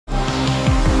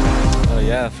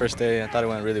Yeah, first day I thought it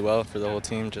went really well for the whole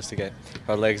team, just to get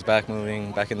our legs back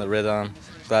moving, back in the rhythm.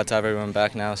 Glad to have everyone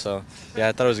back now. So yeah,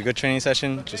 I thought it was a good training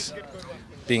session. Just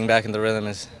being back in the rhythm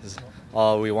is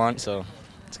all we want, so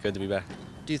it's good to be back.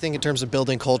 Do you think in terms of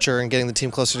building culture and getting the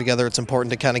team closer together, it's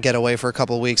important to kind of get away for a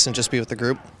couple of weeks and just be with the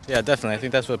group? Yeah, definitely. I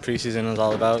think that's what preseason is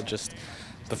all about. Just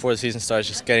before the season starts,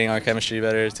 just getting our chemistry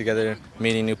better together,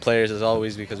 meeting new players as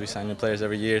always, because we sign new players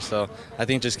every year. So I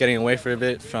think just getting away for a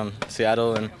bit from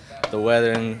Seattle and the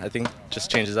weather, and I think just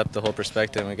changes up the whole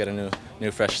perspective, and we get a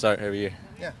new fresh start every year.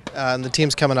 Yeah. And the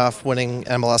team's coming off winning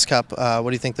MLS Cup. What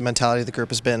do you think the mentality of the group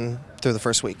has been through the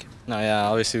first week? No, yeah,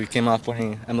 obviously we came off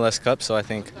winning MLS Cup, so I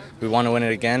think we want to win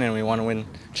it again, and we want to win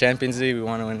Champions League. We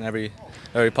want to win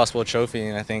every possible trophy,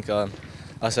 and I think us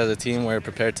as a team, we're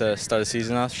prepared to start the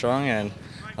season off strong and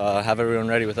have everyone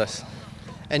ready with us.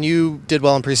 And you did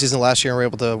well in preseason last year and were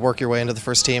able to work your way into the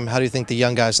first team. How do you think the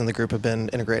young guys in the group have been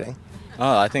integrating?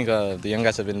 I think the young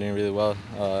guys have been doing really well,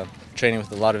 training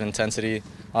with a lot of intensity.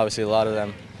 Obviously, a lot of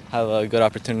them have good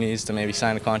opportunities to maybe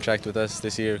sign a contract with us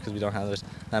this year because we don't have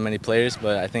that many players.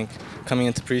 But I think coming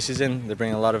into preseason, they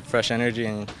bring a lot of fresh energy,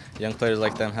 and young players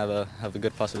like them have a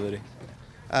good possibility.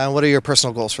 What are your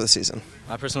personal goals for the season?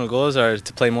 My personal goals are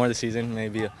to play more this season,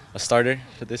 maybe a starter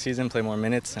for this season, play more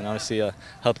minutes, and obviously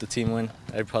help the team win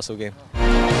every possible game.